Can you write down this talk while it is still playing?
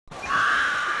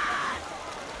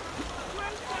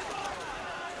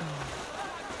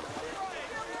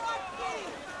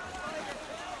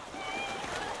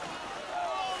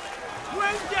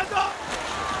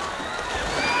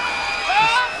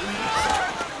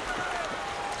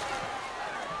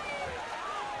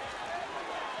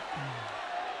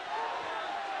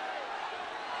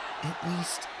At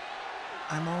least,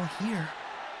 I'm all here.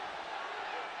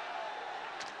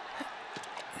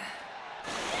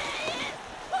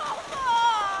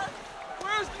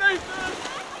 Where's Nathan?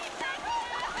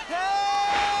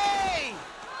 Hey!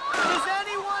 Is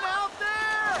anyone out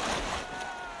there?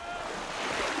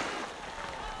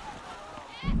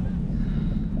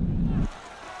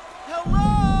 Hello!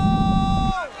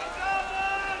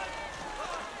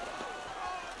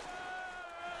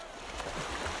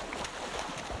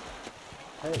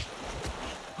 Hey.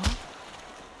 Huh?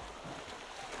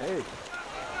 Hey.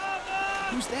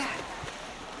 Who's that?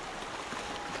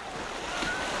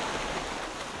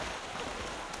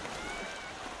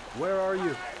 Where are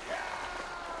you?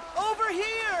 Over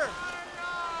here!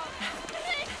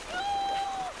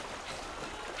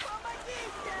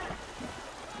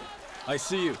 I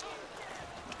see you.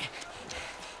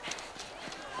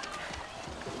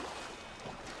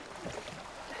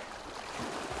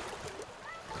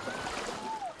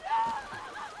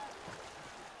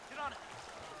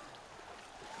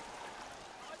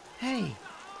 Hey,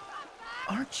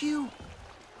 aren't you?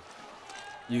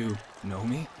 You know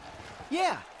me?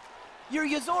 Yeah, you're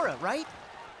Yozora, right?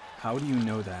 How do you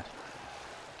know that?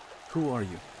 Who are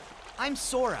you? I'm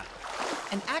Sora.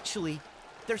 And actually,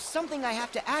 there's something I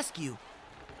have to ask you.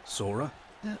 Sora?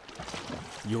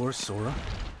 You're Sora?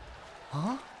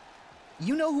 Huh?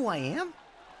 You know who I am?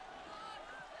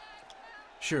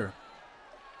 Sure.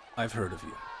 I've heard of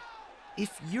you.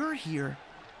 If you're here,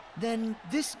 then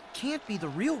this can't be the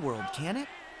real world, can it?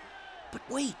 But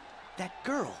wait, that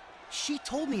girl, she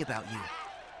told me about you.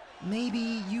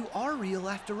 Maybe you are real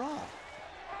after all.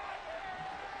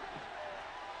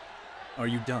 Are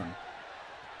you done?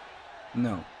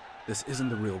 No, this isn't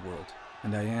the real world,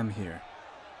 and I am here.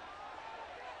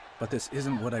 But this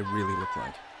isn't what I really look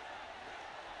like.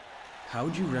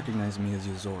 How'd you recognize me as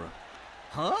Yozora?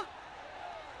 Huh?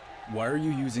 Why are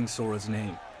you using Sora's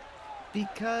name?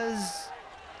 Because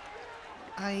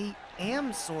I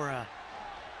am Sora.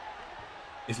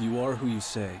 If you are who you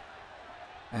say,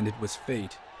 and it was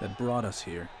fate that brought us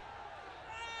here,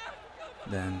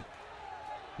 then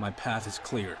my path is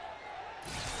clear.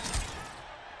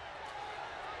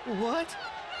 What?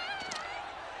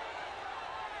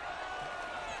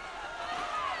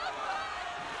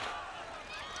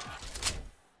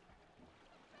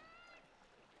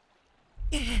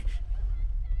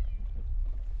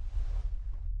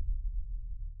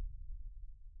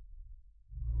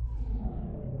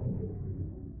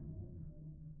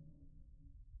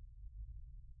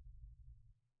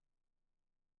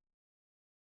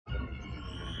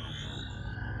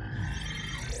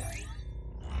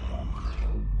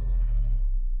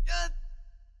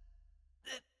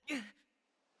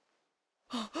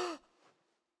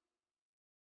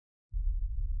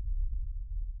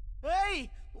 Hey,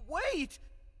 wait!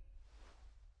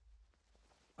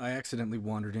 I accidentally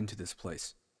wandered into this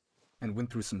place, and went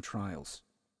through some trials.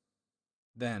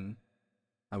 Then,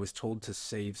 I was told to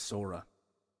save Sora.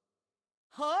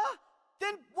 Huh?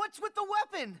 Then what's with the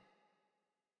weapon?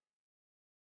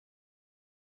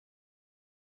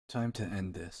 Time to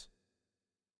end this.